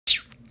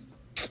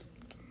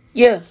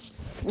Yeah.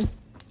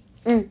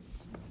 Mm.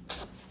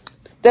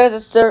 There's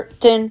a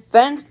certain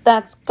fence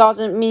that's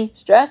causing me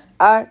stress.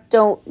 I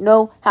don't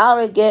know how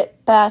to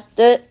get past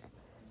it.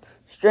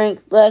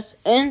 Strengthless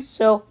and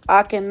so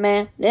I can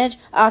manage.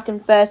 I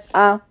confess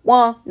I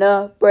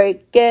wanna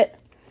break it.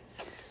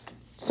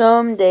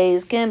 Some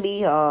days can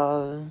be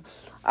hard.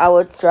 I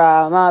would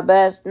try my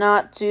best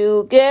not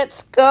to get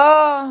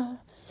scarred.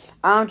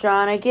 I'm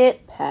trying to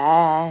get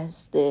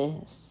past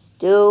this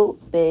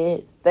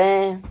stupid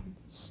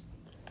fence.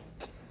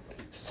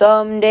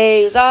 Some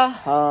days are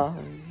hard.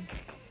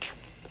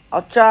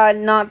 I'll try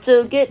not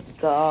to get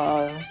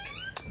scarred.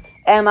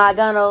 Am I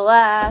gonna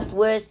last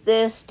with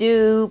this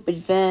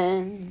stupid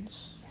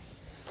fence?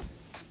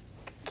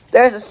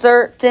 There's a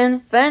certain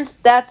fence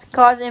that's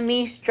causing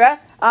me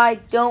stress. I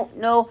don't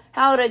know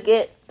how to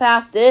get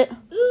past it.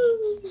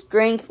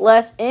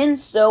 Strengthless in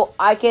so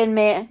I can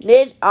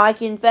manage. I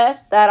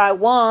confess that I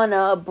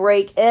wanna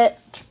break it.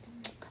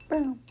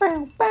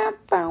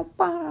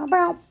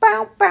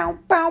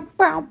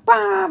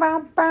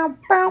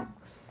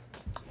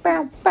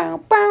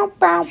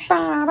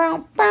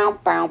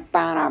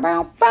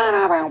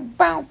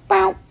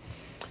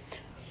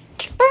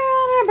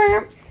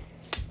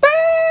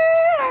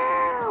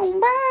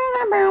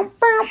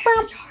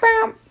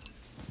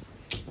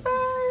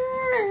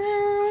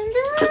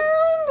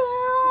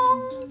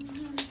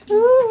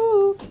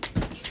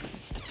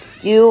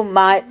 You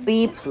might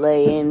be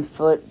playing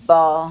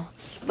football,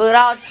 but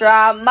I'll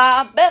try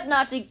my best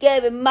not to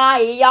give it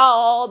my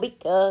all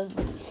because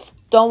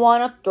don't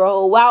wanna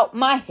throw out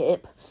my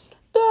hip.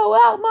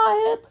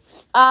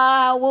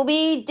 I will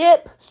be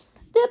dip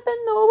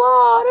in the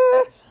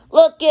water,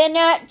 looking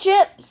at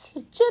chips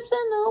in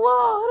the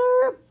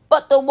water,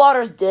 but the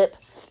water's dip,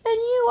 and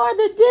you are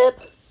the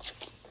dip.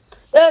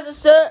 There's a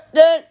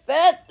certain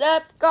fence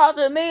that's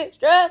causing me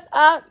stress.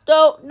 I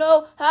don't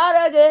know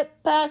how to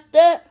get past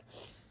it.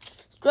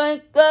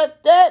 Strength of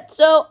it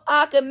so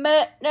I can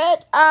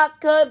manage. I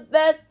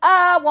confess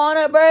I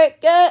wanna break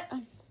it.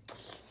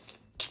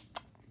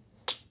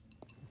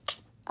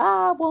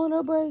 I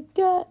wanna break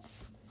it.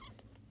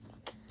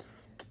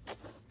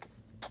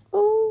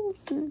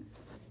 Ooh.